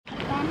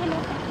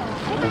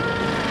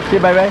Say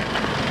bye-bye.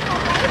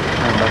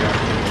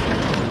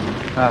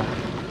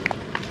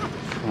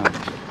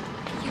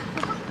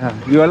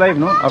 You alive,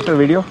 no? After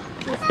video?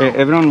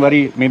 Everyone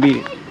worry,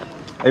 maybe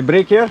a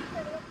break here?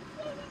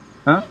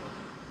 Huh?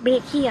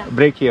 Break here.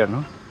 Break here,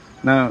 no?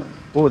 Now,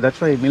 oh,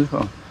 that's why milk.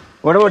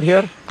 What about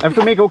here? I have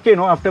to make okay,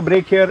 no? After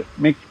break here,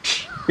 make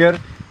here,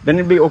 then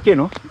it'll be okay,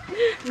 no?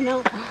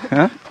 No.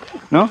 Huh?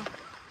 No?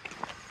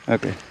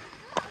 Okay.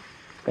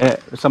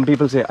 Some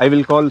people say, I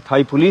will call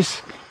Thai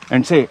police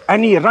and say,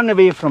 Annie, run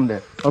away from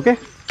there. Okay?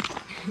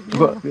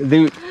 No.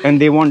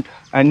 They want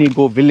Annie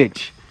go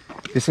village.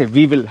 They say,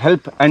 we will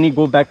help Annie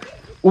go back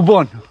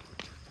Ubon.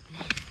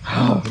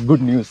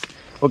 Good news.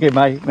 Okay,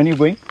 bye. When are you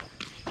going?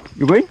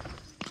 You going?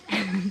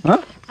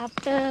 Huh?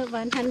 After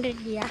 100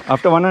 years.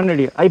 After 100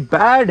 years. I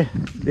bad.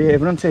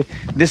 Everyone say,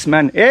 this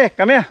man, hey,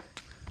 come here.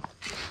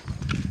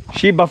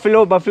 She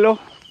buffalo.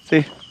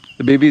 See,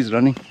 the baby is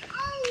running.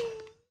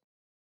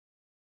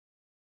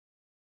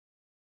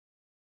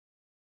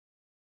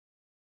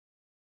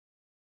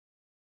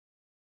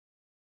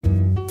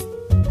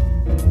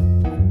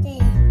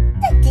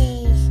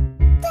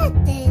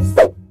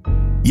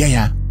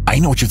 Yeah, I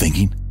know what you're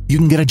thinking. You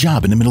can get a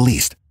job in the Middle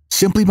East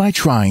simply by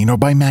trying or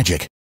by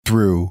magic,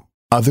 through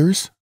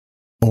others,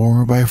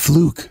 or by a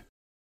fluke.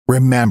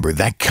 Remember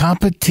that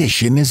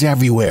competition is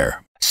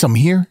everywhere. Some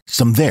here,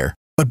 some there,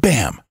 but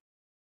bam!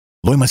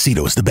 Loy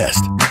Machedo is the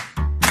best.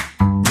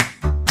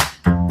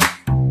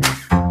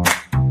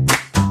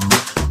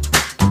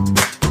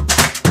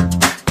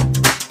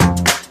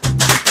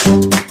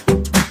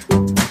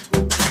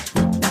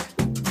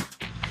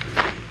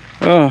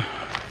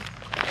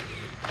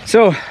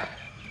 So,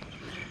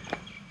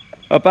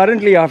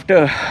 apparently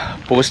after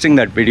posting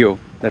that video,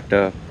 that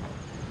the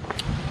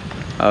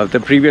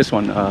previous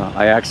one,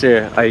 I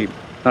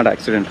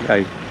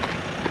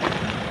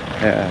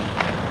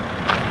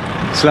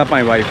slapped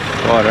my wife,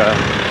 or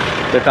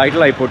the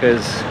title I put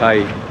is,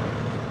 I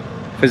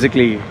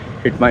physically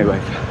hit my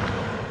wife.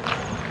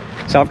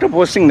 So after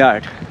posting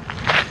that,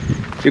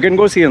 you can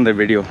go see on the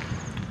video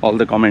all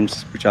the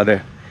comments which are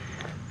there.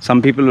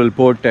 Some people will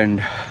put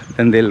and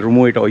then they'll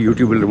remove it, or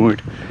YouTube will remove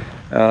it.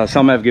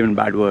 Some have given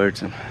bad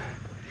words. And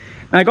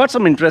I got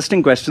some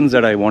interesting questions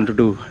that I wanted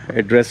to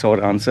address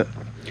or answer.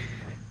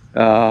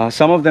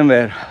 Some of them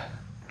were,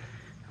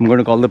 I'm going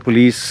to call the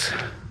police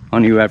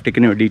on you, I've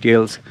taken your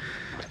details.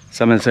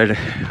 Someone said,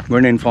 I'm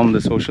going to inform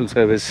the social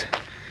service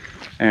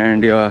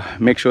and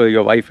make sure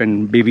your wife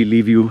and baby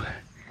leave you.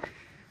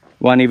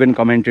 One even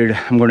commented,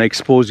 I'm going to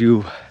expose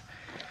you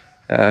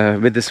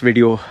with this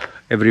video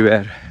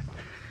everywhere.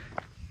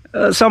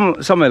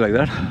 Somewhere like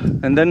that.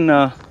 And then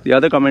the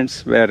other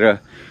comments were,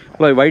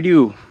 why do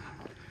you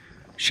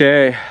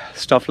share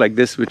stuff like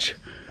this which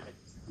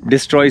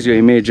destroys your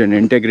image and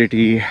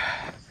integrity?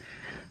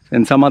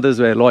 And some others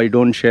were, Loy,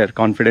 don't share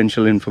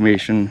confidential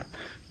information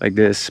like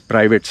this,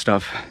 private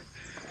stuff.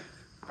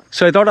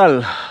 So I thought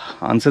I'll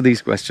answer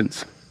these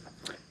questions,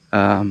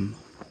 in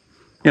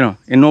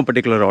no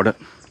particular order.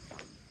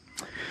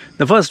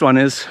 The first one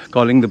is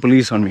calling the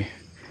police on me.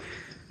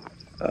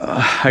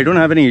 I don't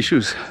have any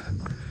issues.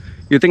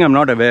 You think I'm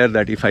not aware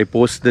that if I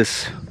post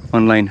this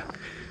online,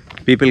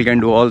 people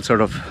can do all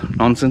sort of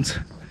nonsense?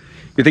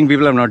 You think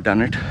people have not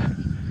done it?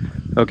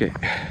 Okay.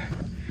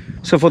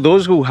 So for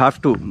those who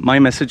have to, my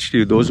message to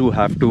you, those who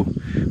have to,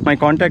 my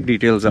contact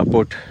details are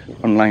put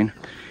online.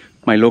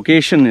 My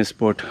location is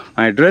put.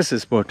 My address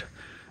is put.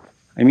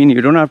 I mean, you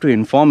don't have to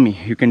inform me.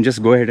 You can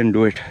just go ahead and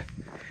do it.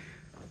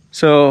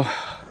 So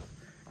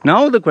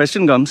now the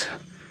question comes,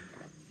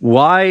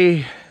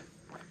 why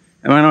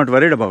am I not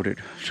worried about it?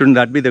 Shouldn't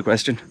that be the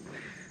question?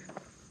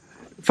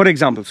 For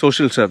example,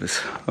 social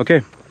service,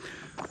 okay?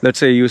 Let's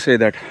say you say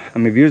that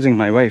I'm abusing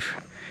my wife,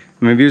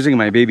 I'm abusing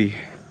my baby.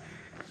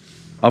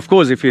 Of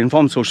course, if you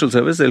inform social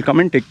service, they'll come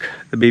and take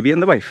the baby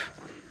and the wife,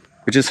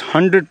 which is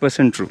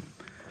 100% true.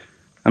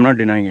 I'm not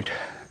denying it.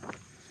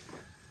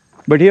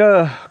 But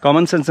here,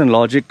 common sense and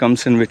logic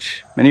comes in,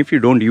 which many of you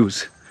don't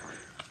use.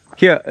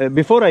 Here,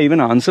 before I even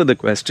answer the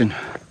question,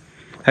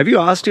 have you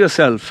asked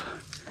yourself,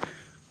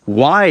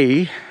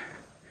 why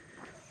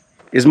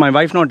is my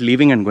wife not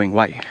leaving and going?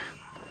 Why?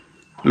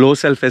 Low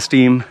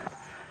self-esteem,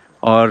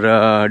 or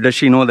does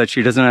she know that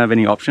she doesn't have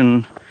any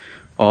option,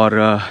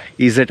 or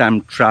is it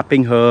I'm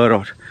trapping her,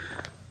 or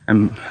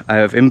I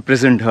have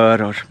imprisoned her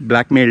or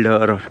blackmailed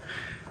her, or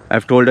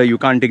I've told her you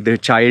can't take the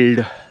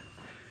child?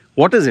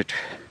 What is it?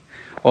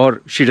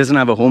 Or she doesn't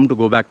have a home to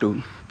go back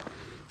to?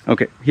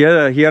 Okay,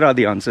 here are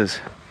the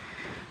answers.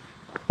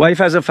 Wife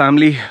has a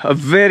family, a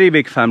very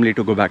big family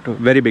to go back to,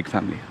 very big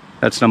family.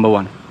 That's number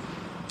one.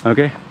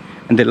 Okay,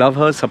 and they love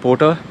her,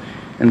 support her,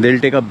 and they'll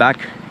take her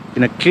back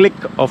in a click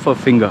of a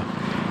finger.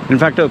 In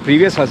fact, her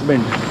previous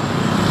husband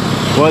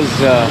was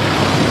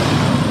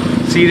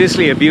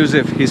seriously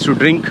abusive. He used to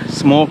drink,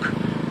 smoke,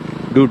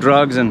 do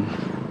drugs, and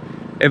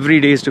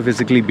every day is to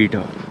physically beat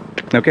her.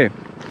 Okay,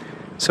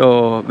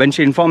 so when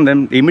she informed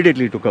them, they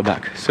immediately took her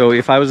back. So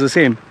if I was the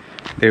same,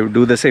 they would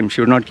do the same.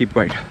 She would not keep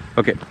quiet.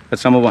 Okay,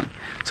 that's number one.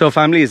 So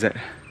family is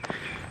there.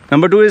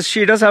 Number two is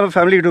she does have a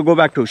family to go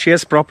back to. She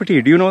has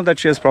property. Do you know that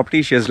she has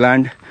property? She has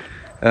land,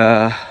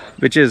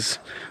 which is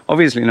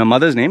obviously in her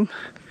mother's name,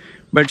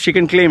 but she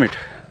can claim it.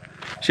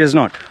 She has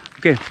not.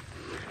 Okay.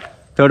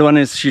 Third one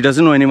is she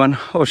doesn't know anyone.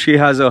 Oh, she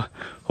has a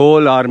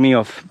whole army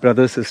of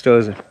brothers,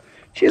 sisters.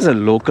 She is a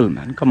local,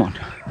 man. Come on.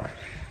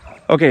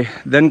 Okay.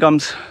 Then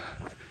comes,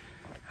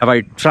 have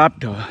I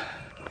trapped her?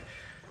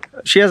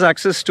 She has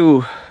access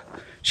to,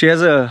 she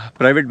has a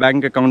private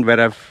bank account where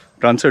I've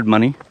transferred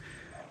money.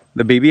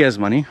 The baby has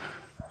money.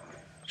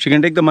 She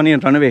can take the money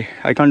and run away.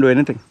 I can't do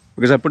anything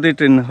because I put it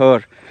in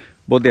her,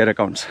 both their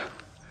accounts.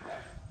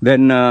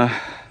 Then,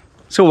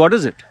 so what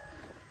is it?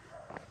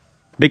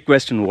 Big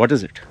question, what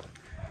is it?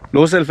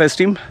 Low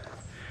self-esteem?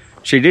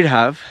 She did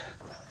have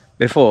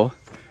before.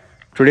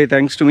 Today,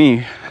 thanks to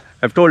me,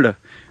 I've told her,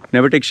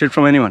 never take shit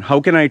from anyone. How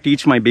can I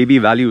teach my baby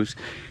values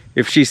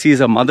if she sees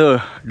her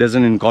mother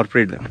doesn't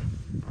incorporate them?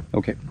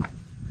 Okay.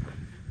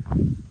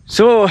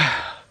 So,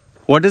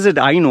 what is it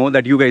I know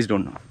that you guys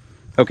don't know?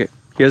 Okay,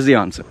 here's the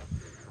answer.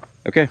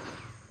 Okay.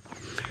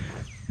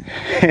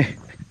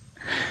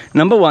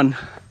 Number one,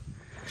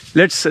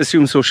 let's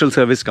assume social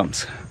service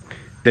comes.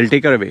 They'll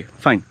take her away.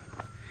 Fine.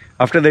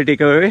 After they take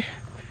her away,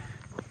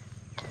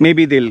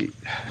 maybe they'll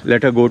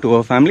let her go to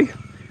her family,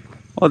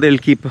 or they'll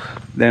keep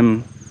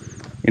them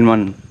in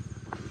one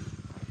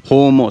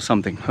home or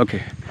something.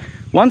 Okay.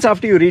 Once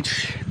after you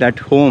reach that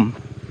home,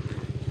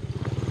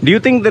 do you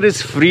think there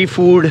is free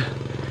food,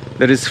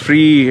 there is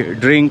free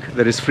drink,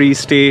 there is free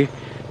stay,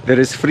 there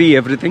is free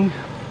everything?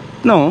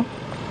 No.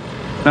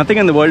 Nothing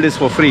in the world is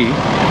for free.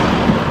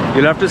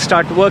 You'll have to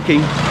start working.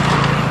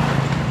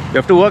 You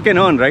have to work and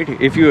earn, right?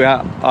 If you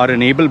are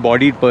an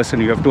able-bodied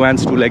person, you have 2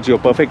 hands, 2 legs, you're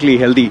perfectly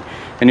healthy,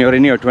 and you're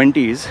in your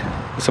 20s,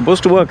 you're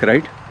supposed to work,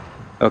 right?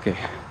 Okay.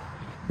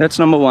 That's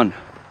number one.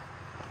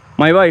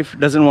 My wife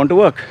doesn't want to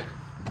work.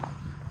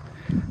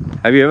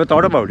 Have you ever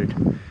thought about it?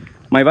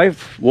 My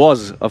wife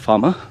was a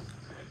farmer.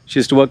 She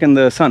used to work in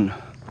the sun.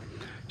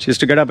 She used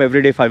to get up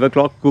every day 5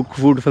 o'clock, cook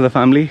food for the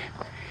family,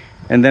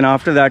 and then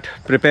after that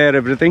prepare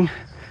everything,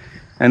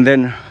 and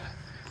then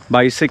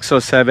by 6 or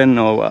 7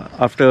 or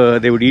after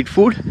they would eat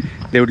food,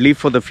 they would leave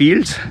for the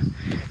fields.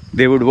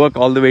 They would work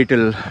all the way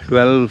till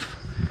 12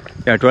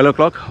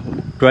 o'clock,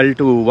 12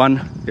 to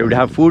 1 they would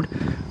have food,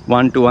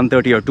 1 to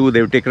 1:30 or 2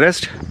 they would take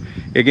rest.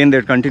 Again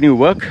they'd continue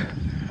work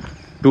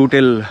 2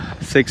 till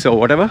 6 or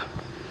whatever.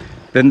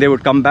 Then they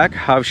would come back,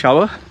 have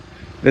shower,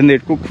 then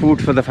they'd cook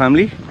food for the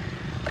family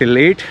till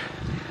 8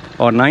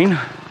 or 9.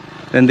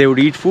 Then they would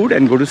eat food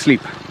and go to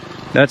sleep.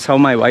 That's how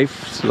my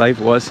wife's life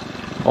was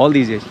all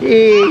these years.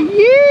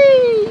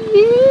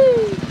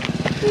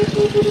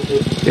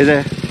 Is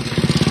it?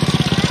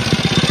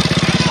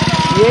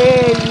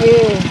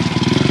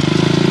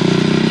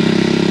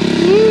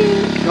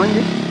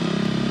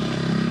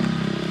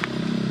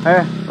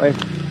 Hey, wait.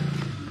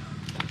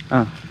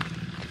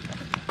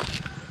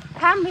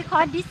 Come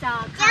record this.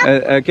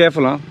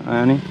 Careful, huh?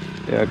 Annie.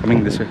 They are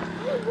coming this way.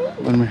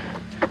 1 minute.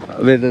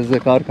 Where there's the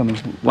car coming.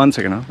 1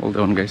 second, huh? Hold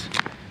on, guys.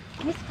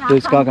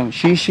 There's car coming.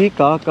 She,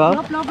 car.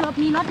 ลบ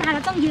มีรถมาเร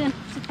าต้องยืน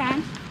สแตน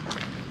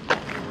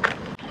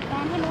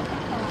ให้รถก่อ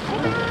น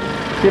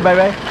See, bye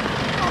bye.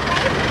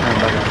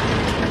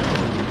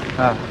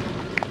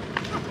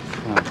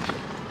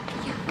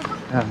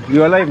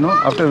 You alive, no?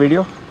 After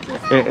video?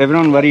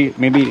 Everyone worry.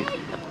 Maybe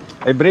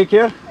a break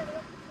here?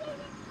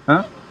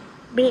 Huh?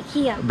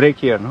 Break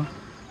here, no?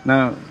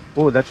 Now,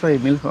 oh, that's why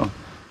milk.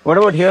 What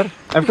about here?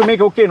 I have to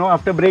make okay, no?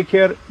 After break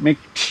here, make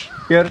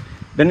here.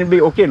 Then it'll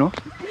be okay, no?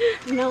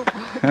 No.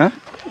 Huh?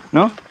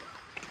 No?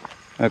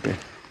 Okay.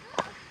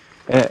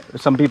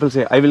 Some people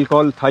say, I will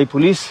call Thai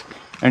police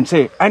and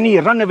say, Annie,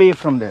 run away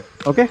from there.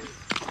 Okay?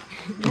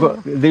 Go,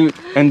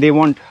 they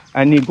want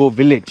Annie go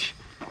village.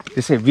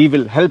 They say, we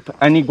will help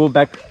Annie go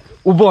back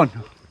Ubon.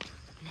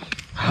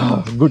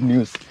 Good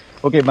news.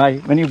 Okay, bye.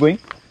 When are you going?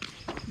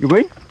 You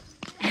going?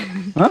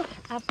 Huh?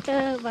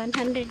 After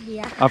 100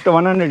 years. After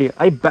 100 years.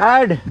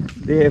 Bad.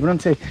 Everyone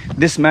say,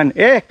 this man,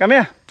 hey, come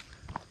here.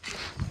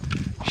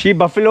 She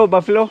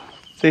buffalo.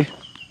 See,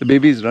 the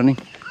baby is running.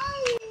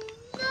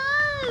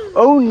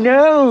 Oh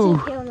no!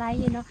 She tell like,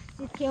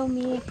 she tell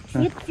me,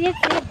 sit.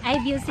 I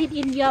will sit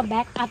in your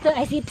back. After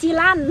I sit, she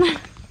run.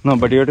 No,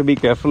 but you have to be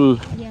careful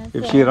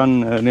if she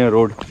run near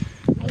road.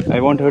 I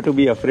want her to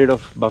be afraid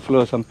of buffalo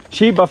or something.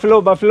 She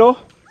buffalo.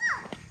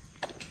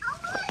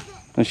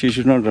 No, she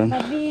should not run.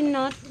 But we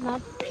not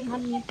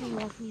need to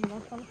walk in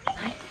buffalo.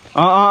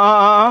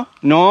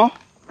 No.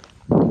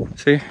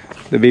 See,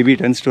 the baby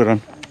tends to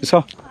run. You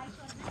saw?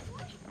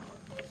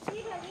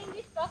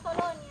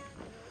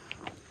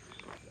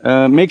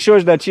 Make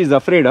sure that she's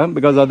afraid, huh?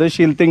 Because others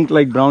she'll think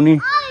like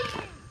Brownie.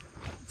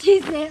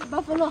 She said,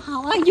 Buffalo,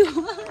 how are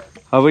you?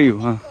 How are you,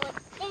 huh?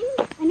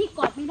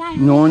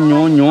 No.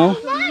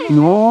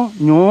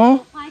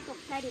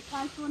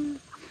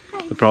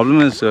 The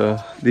problem is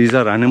these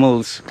are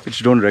animals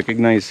which don't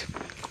recognize.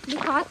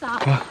 Because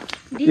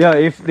yeah,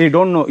 if they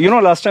don't know. You know,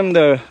 last time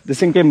this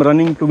thing came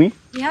running to me.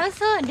 Yes,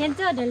 sir.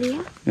 Danger,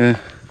 darling. Yeah.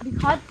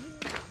 Because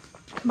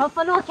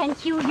Buffalo can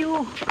kill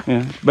you.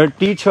 Yeah, but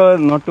teach her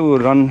not to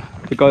run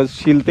because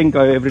she'll think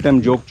every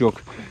time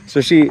joke.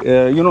 So she,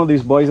 you know,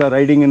 these boys are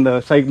riding in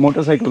the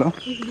motorcycle, no?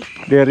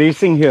 They are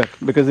racing here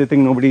because they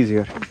think nobody's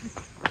here.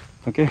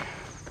 Okay.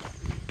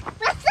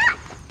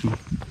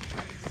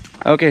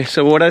 Okay,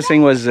 so what I was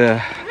saying was. See?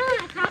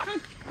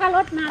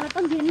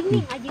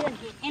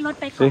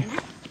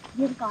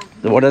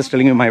 What I was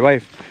telling you, my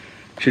wife,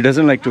 she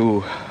doesn't like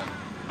to.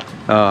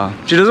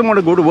 She doesn't want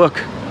to go to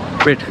work.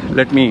 Wait,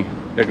 let me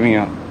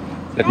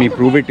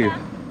prove it to you.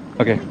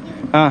 Okay.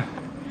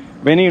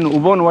 When you in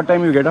Ubon, what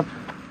time you get up?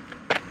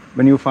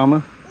 When you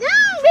farmer?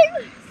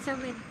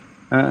 7.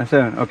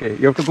 7. Okay.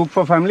 You have to cook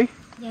for family?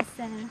 Yes,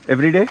 sir.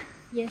 Every day?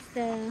 Yes,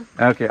 sir.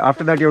 Okay.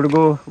 After that, you have to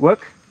go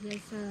work?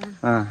 Yes,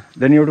 sir.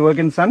 Then you have to work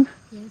in sun?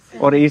 Yes, sir.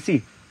 Or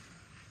AC?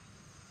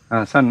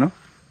 Sun, no?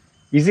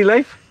 Easy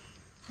life?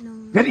 No.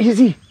 Very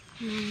easy.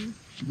 No.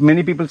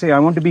 Many people say, I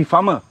want to be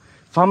farmer.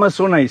 Farmer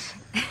so nice.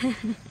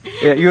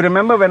 Yeah, you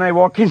remember when I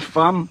walk in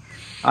farm,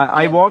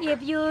 I walk.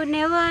 If you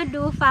never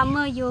do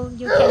farmer, you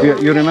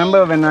can. You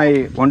remember when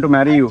I want to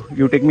marry you,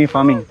 you take me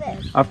farming.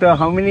 After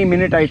how many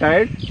minutes I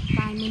tired?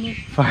 5 minutes.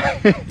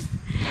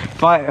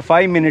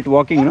 5 minute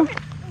walking, no?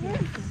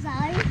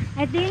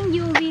 I think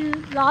you will lose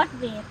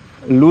weight.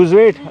 Lose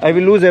weight? I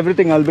will lose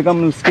everything. I'll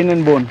become skin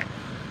and bone.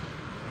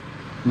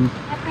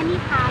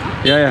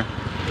 Yeah.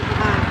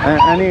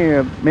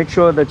 Annie, make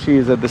sure that she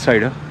is at the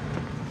side. Huh?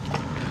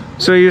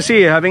 So you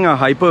see, having a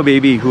hyper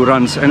baby who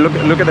runs, and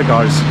look at the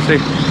cars. See,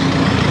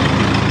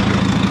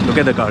 look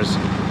at the cars.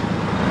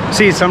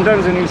 See,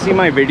 sometimes when you see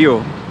my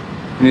video,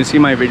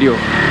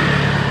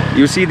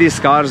 you see these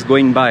cars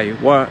going by.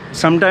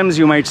 Sometimes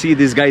you might see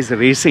these guys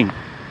racing.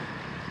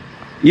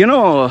 You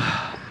know,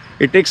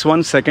 it takes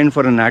 1 second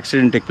for an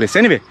accident to take place.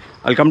 Anyway,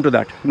 I'll come to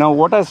that. Now,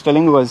 what I was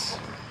telling was,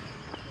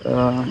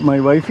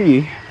 my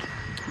wifey,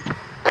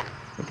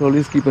 but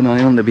always keep an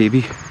eye on the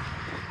baby.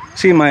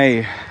 See,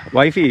 my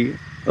wifey,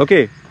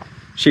 okay,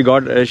 she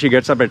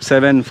gets up at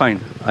 7, fine.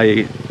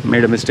 I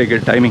made a mistake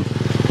at timing.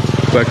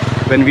 But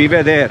when we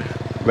were there,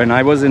 when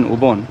I was in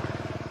Ubon,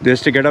 they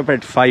used to get up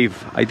at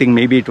 5. I think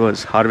maybe it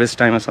was harvest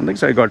time or something.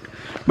 So I got,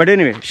 but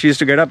anyway, she used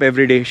to get up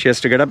every day. She has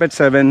to get up at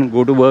 7,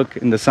 go to work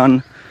in the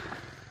sun,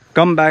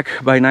 come back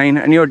by 9,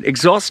 and you're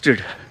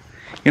exhausted.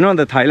 You know,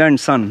 the Thailand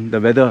sun,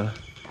 the weather,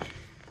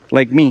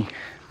 like me.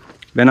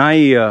 When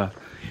I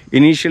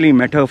initially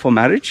met her for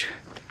marriage,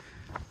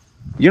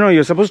 you know,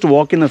 you're supposed to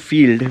walk in a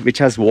field which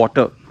has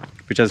water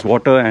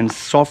and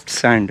soft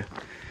sand.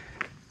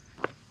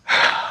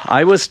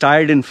 I was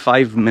tired in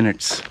 5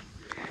 minutes.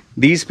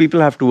 These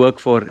people have to work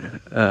for,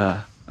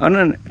 on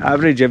an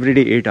average, every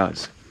day 8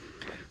 hours.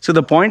 So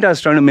the point I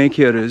was trying to make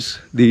here is,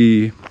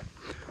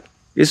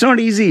 it's not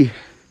easy.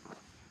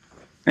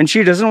 And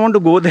she doesn't want to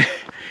go there.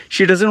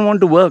 She doesn't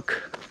want to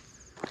work.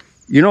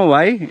 You know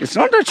why? It's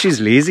not that she's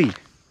lazy.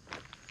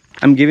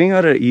 I'm giving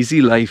her an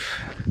easy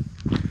life.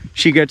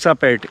 She gets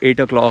up at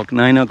 8 o'clock,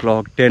 9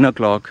 o'clock, 10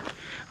 o'clock.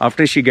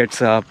 After she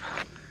gets up,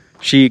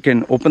 she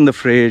can open the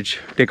fridge,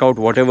 take out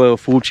whatever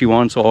food she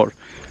wants, or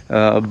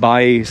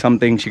buy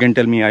something. She can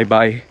tell me, I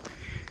buy.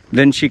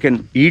 Then she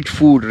can eat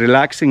food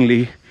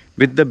relaxingly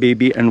with the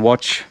baby and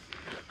watch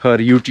her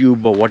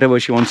YouTube or whatever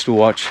she wants to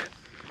watch.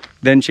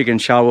 Then she can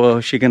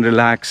shower, she can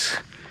relax.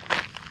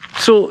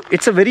 So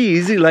it's a very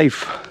easy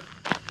life.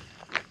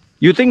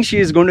 You think she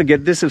is going to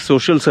get this if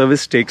social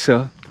service takes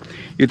her?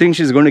 You think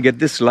she's going to get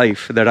this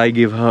life that I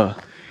give her?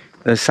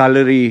 A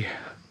salary,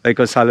 like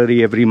a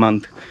salary every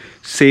month.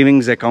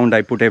 Savings account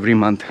I put every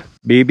month.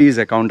 Baby's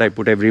account I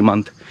put every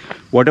month.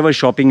 Whatever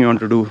shopping you want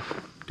to do,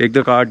 take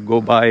the card,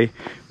 go buy,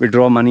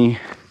 withdraw money.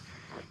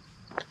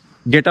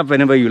 Get up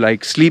whenever you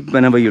like, sleep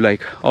whenever you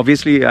like.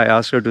 Obviously, I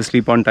asked her to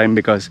sleep on time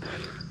because,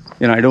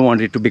 you know, I don't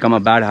want it to become a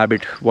bad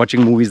habit,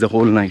 watching movies the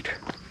whole night.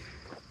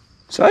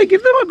 So I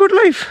give them a good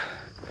life.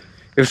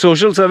 If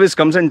social service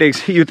comes and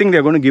takes, you think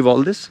they're going to give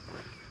all this?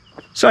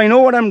 So I know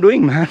what I'm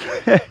doing, man.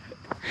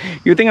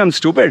 You think I'm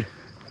stupid?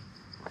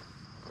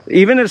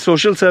 Even if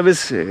social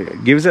service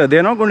gives her,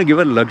 they're not going to give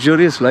her a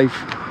luxurious life.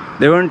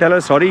 They're going to tell her,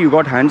 sorry, you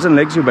got hands and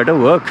legs, you better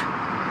work.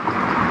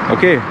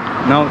 Okay,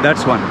 now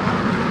that's one.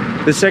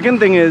 The second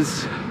thing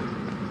is,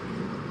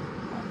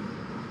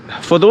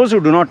 for those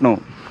who do not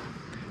know,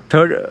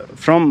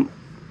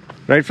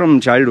 right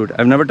from childhood,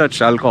 I've never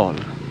touched alcohol,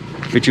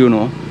 which you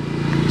know.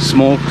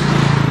 Smoke,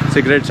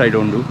 cigarettes I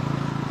don't do.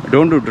 I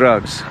don't do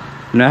drugs.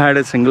 Never had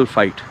a single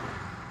fight.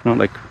 No,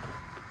 like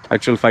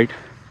actual fight.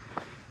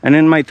 And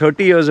in my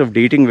 30 years of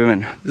dating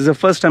women, this is the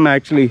first time I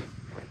actually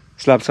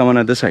slapped someone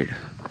at the side.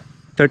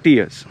 30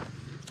 years.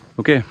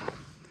 Okay.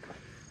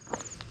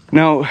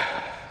 Now,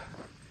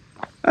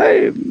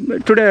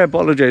 today I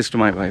apologized to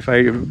my wife.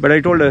 But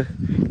I told her,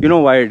 you know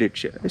why I did?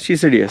 She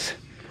said yes.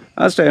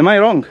 I asked her, am I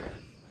wrong?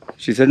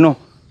 She said no.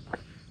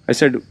 I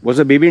said, was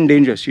the baby in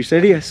danger? She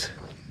said yes.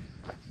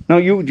 Now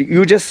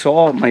you just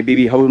saw my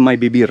baby, how my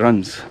baby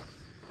runs.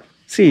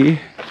 See,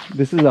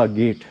 this is our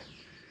gate.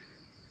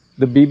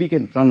 The baby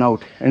can run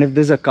out, and if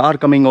there's a car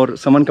coming or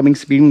someone coming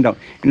speeding down.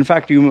 In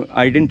fact,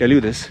 I didn't tell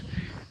you this.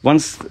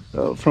 Once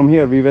from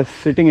here, we were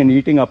sitting and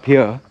eating up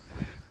here.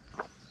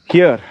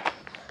 Here,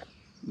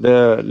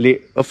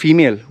 a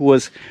female who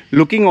was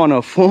looking on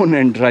her phone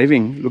and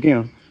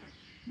driving,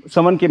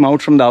 someone came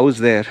out from the house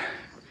there,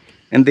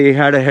 and they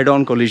had a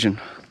head-on collision.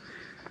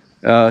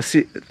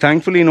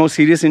 Thankfully, no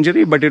serious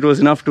injury, but it was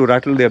enough to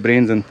rattle their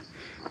brains, and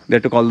they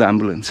had to call the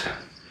ambulance.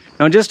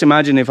 Now, just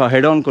imagine if a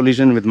head-on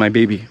collision with my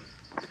baby.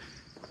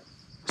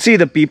 See,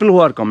 the people who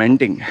are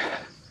commenting,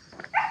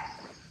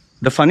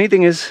 the funny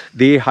thing is,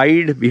 they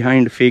hide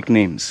behind fake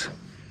names.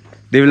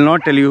 They will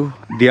not tell you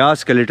there are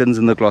skeletons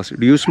in the closet.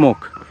 Do you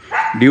smoke?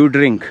 Do you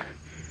drink?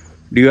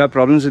 Do you have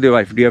problems with your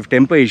wife? Do you have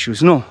temper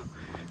issues? No.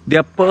 They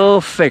are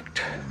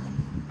perfect.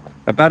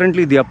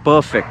 Apparently, they are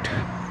perfect.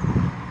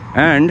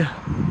 And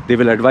they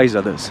will advise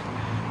others.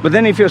 But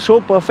then if you're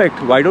so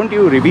perfect, why don't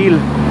you reveal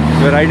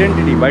your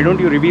identity? Why don't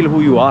you reveal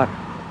who you are?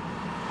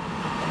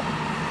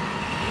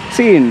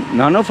 See,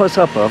 none of us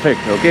are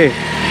perfect, okay?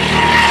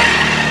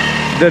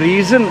 The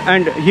reason,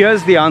 and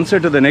here's the answer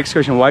to the next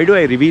question, why do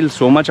I reveal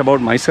so much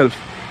about myself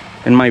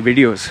in my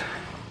videos?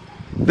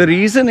 The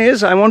reason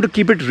is I want to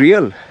keep it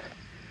real.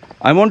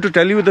 I want to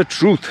tell you the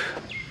truth.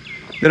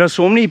 There are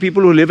so many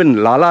people who live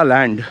in La La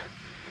Land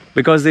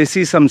because they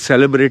see some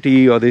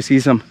celebrity or they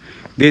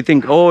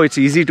think, oh, it's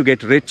easy to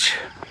get rich.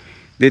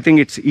 They think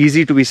it's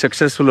easy to be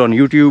successful on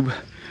YouTube.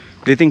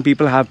 They think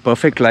people have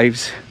perfect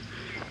lives.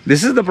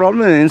 This is the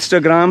problem with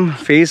Instagram,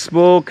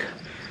 Facebook,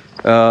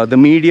 the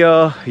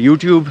media,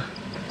 YouTube.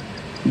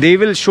 They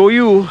will show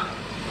you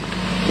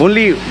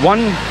only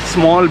one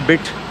small bit,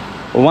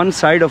 one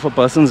side of a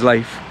person's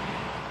life,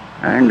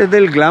 and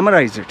they'll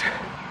glamorize it.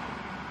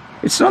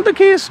 It's not the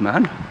case,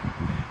 man.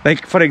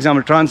 Like, for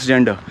example,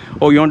 transgender.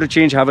 Oh, you want to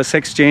change, have a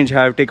sex change,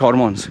 take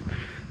hormones.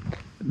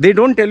 They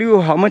don't tell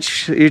you how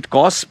much it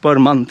costs per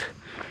month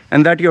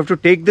and that you have to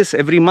take this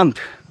every month.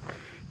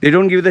 They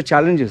don't give you the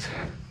challenges.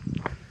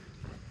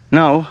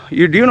 Now, do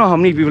you know how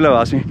many people have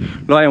asked me,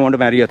 Loy, I want to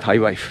marry a Thai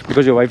wife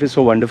because your wife is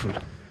so wonderful.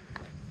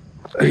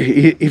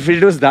 If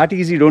it was that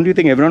easy, don't you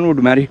think everyone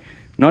would marry?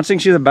 Not saying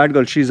she's a bad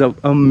girl, she's an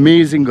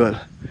amazing girl.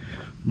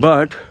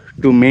 But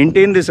to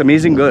maintain this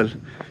amazing girl,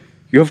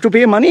 you have to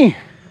pay money.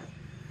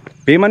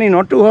 Pay money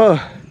not to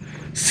her.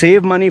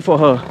 Save money for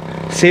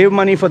her. Save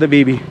money for the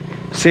baby.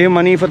 Save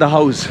money for the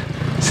house.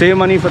 Save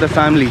money for the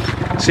family.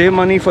 Save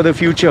money for the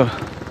future.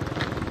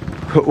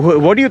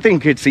 What do you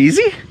think? It's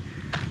easy?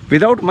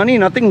 Without money,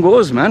 nothing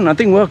goes, man.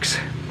 Nothing works.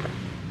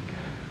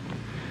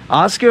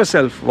 Ask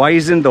yourself, why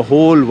isn't the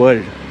whole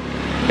world,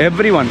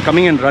 everyone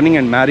coming and running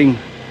and marrying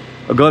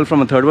a girl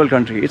from a third world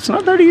country? It's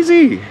not that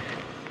easy.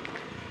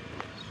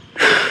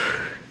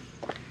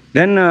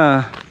 Then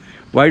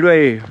why do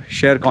I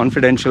share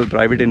confidential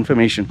private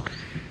information?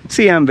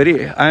 See, I'm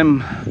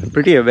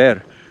pretty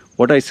aware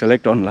what I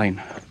select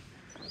online.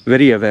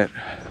 Very aware.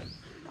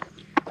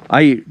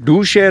 I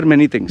do share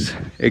many things.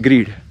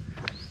 Agreed.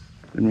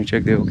 Let me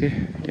check there,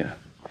 okay? Yeah.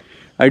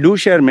 I do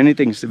share many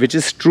things, which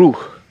is true.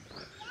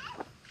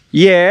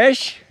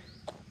 Yes,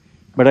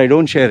 but I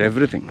don't share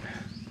everything.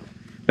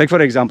 Like,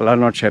 for example, I'll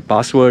not share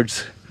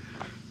passwords.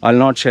 I'll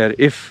not share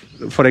if,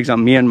 for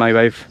example, me and my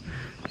wife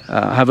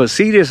have a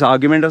serious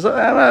argument, or so,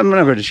 I'm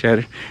not going to share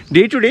it.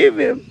 Day to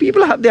day,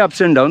 people have their ups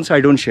and downs.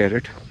 I don't share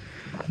it.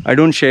 I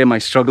don't share my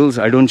struggles.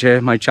 I don't share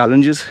my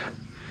challenges.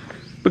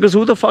 Because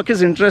who the fuck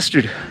is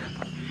interested?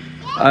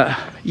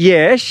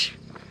 Yes,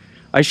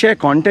 I share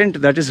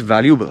content that is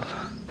valuable.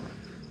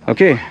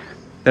 Okay?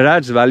 That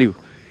adds value.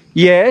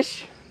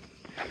 Yes.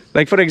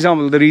 Like, for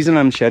example, the reason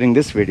I'm sharing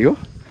this video,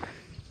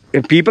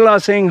 if people are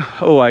saying,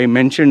 oh, I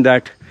mentioned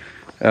that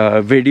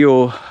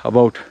video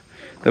about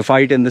the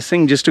fight and this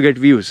thing just to get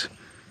views.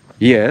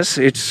 Yes,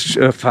 it's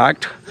a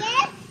fact.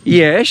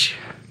 Yes.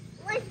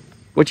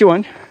 What you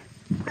want?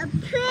 A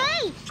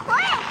plate.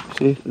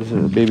 See, this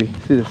is a baby.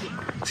 See this.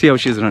 See how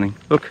she's running.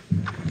 Look.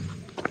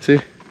 See?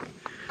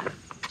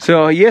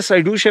 So, yes,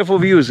 I do share for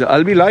views.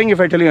 I'll be lying if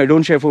I tell you I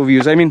don't share for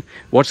views. I mean,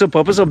 what's the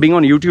purpose of being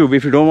on YouTube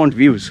if you don't want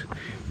views?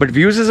 But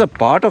views is a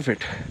part of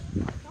it.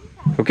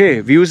 Okay,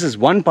 views is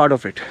one part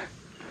of it.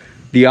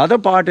 The other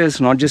part is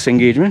not just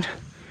engagement.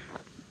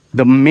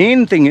 The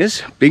main thing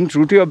is being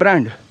true to your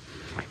brand.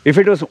 If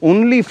it was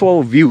only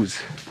for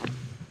views,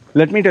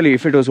 let me tell you,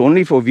 if it was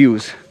only for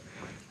views,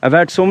 I've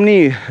had so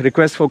many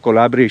requests for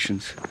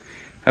collaborations.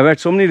 I've had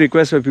so many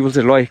requests where people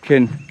say, Loy,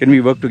 can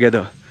we work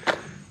together?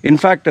 In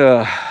fact,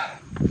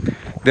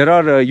 there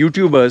are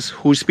YouTubers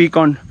who speak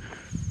on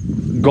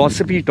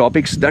gossipy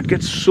topics that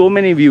get so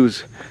many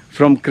views,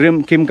 from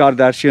Kim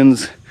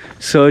Kardashian's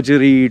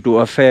surgery to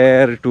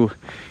affair to,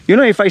 you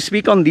know, if I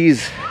speak on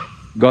these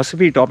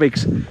gossipy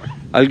topics,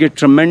 I'll get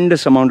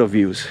tremendous amount of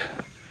views.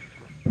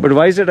 But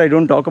why is it I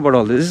don't talk about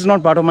all this? This is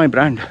not part of my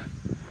brand.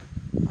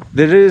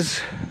 There is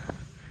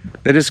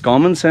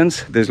common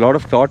sense. There's a lot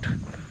of thought.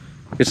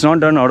 It's not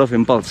done out of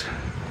impulse.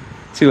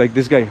 See, like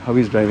this guy, how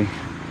he's driving.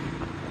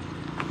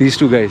 These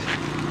two guys.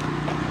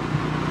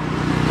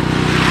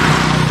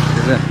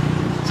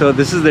 So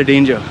this is the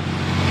danger.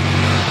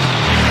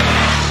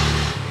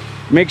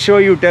 Make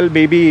sure you tell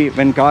baby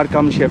when car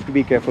comes, you have to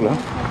be careful, huh?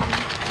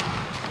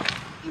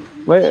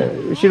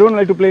 Why she don't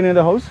like to play near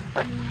the house?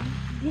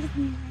 This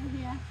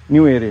area.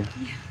 New area.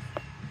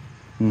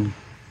 Hmm.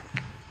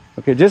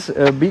 Okay, just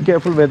be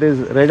careful where there's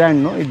red ant,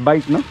 no? It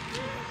bites, no?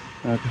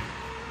 Okay.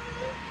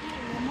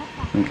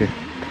 Okay.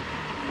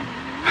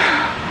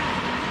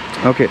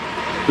 Okay.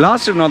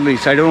 Last but not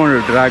least, I don't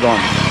want to drag on.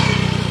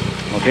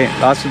 Okay,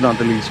 last but not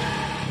the least.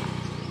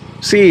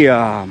 See,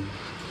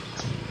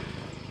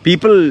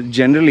 people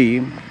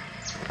generally,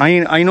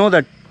 I know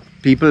that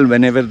people,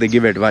 whenever they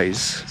give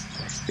advice,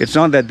 it's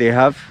not that they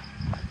have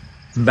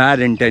bad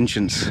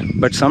intentions,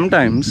 but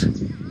sometimes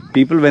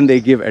people, when they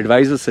give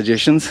advice or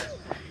suggestions,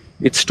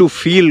 it's to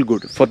feel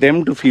good, for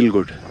them to feel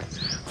good,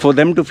 for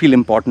them to feel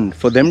important,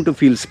 for them to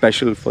feel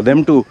special, for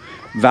them to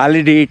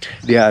validate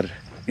their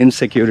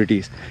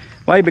insecurities.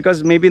 Why?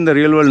 Because maybe in the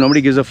real world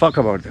nobody gives a fuck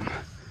about them.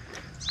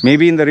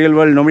 Maybe in the real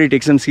world nobody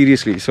takes them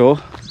seriously. So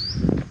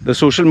the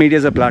social media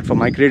is a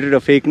platform. I created a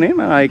fake name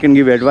and I can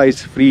give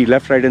advice free,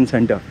 left, right and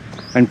center,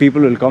 and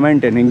people will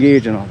comment and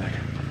engage and all that.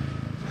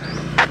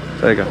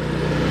 Sarika.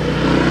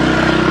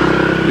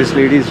 This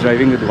lady is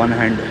driving with one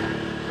hand,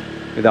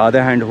 with the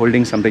other hand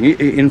holding something.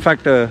 In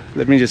fact,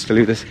 let me just tell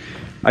you this.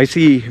 I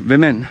see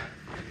women,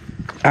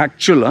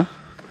 actually,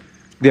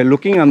 they are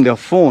looking on their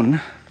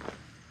phone.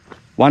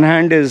 One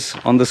hand is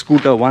on the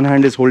scooter, one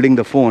hand is holding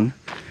the phone.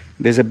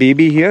 There's a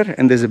baby here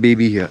and there's a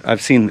baby here.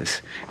 I've seen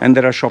this. And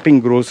there are shopping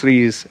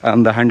groceries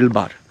on the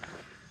handlebar.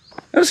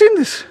 I've seen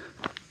this.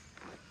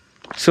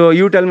 So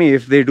you tell me,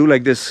 if they do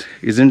like this,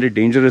 isn't it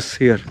dangerous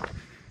here?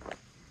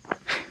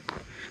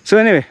 So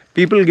anyway,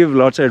 people give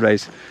lots of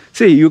advice.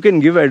 See, you can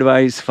give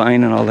advice,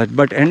 fine and all that,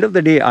 but end of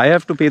the day, I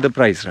have to pay the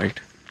price, right?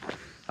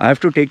 I have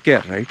to take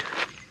care, right?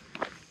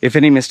 If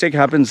any mistake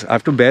happens, I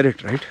have to bear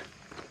it, right?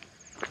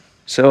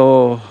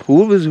 So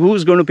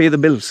who's going to pay the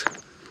bills?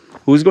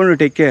 Who's going to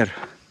take care?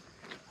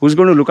 Who's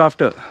going to look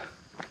after?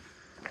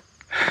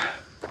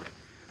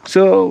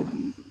 So,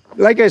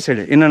 like I said,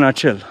 in a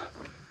nutshell,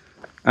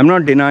 I'm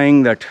not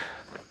denying that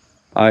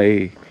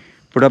I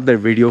put up that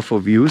video for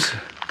views.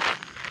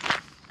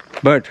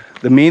 But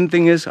the main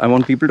thing is, I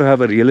want people to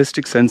have a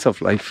realistic sense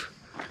of life.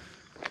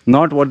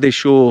 Not what they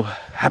show,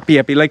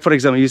 happy. Like for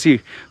example, you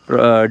see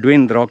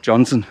Dwayne "The Rock"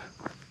 Johnson.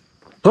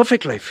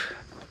 Perfect life.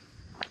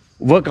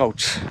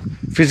 Workouts,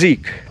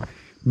 physique,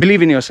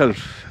 believe in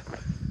yourself.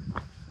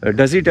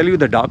 Does he tell you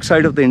the dark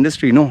side of the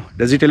industry? No.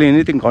 Does he tell you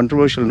anything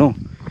controversial? No.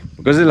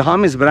 Because it'll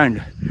harm his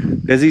brand.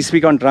 Does he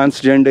speak on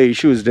transgender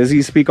issues? Does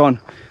he speak on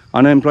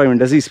unemployment?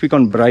 Does he speak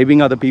on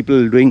bribing other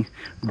people, doing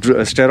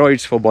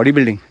steroids for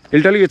bodybuilding?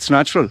 He'll tell you it's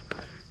natural.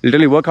 He'll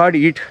tell you work hard,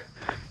 eat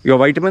your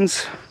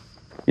vitamins,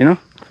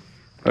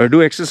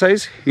 do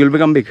exercise, you'll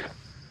become big.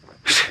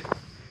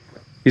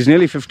 He's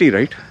nearly 50,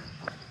 right?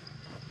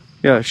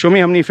 Yeah, show me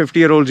how many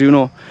 50-year-olds you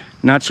know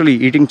naturally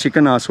eating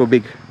chicken are so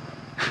big.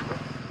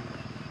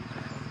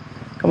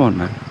 Come on,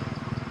 man.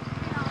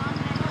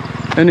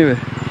 Anyway,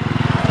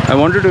 I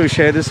wanted to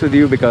share this with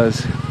you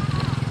because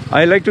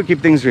I like to keep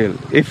things real.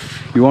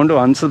 If you want to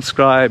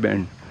unsubscribe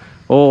and,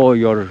 oh,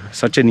 you're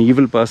such an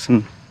evil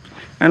person,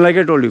 and like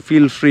I told you,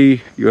 feel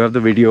free. You have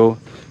the video,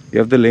 you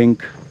have the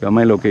link, you have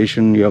my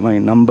location, you have my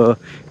number,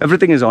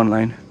 everything is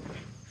online.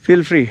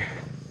 Feel free.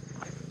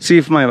 See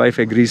if my wife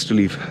agrees to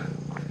leave.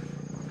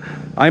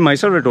 I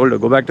myself have told her,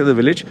 go back to the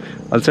village,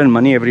 I'll send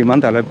money every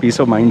month, I'll have peace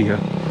of mind here.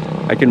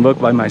 I can work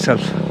by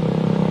myself.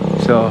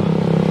 So,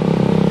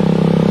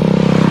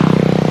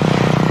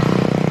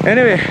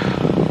 anyway,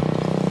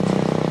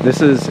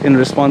 this is in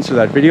response to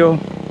that video.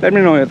 Let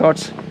me know your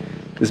thoughts.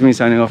 This is me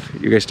signing off.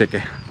 You guys take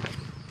care.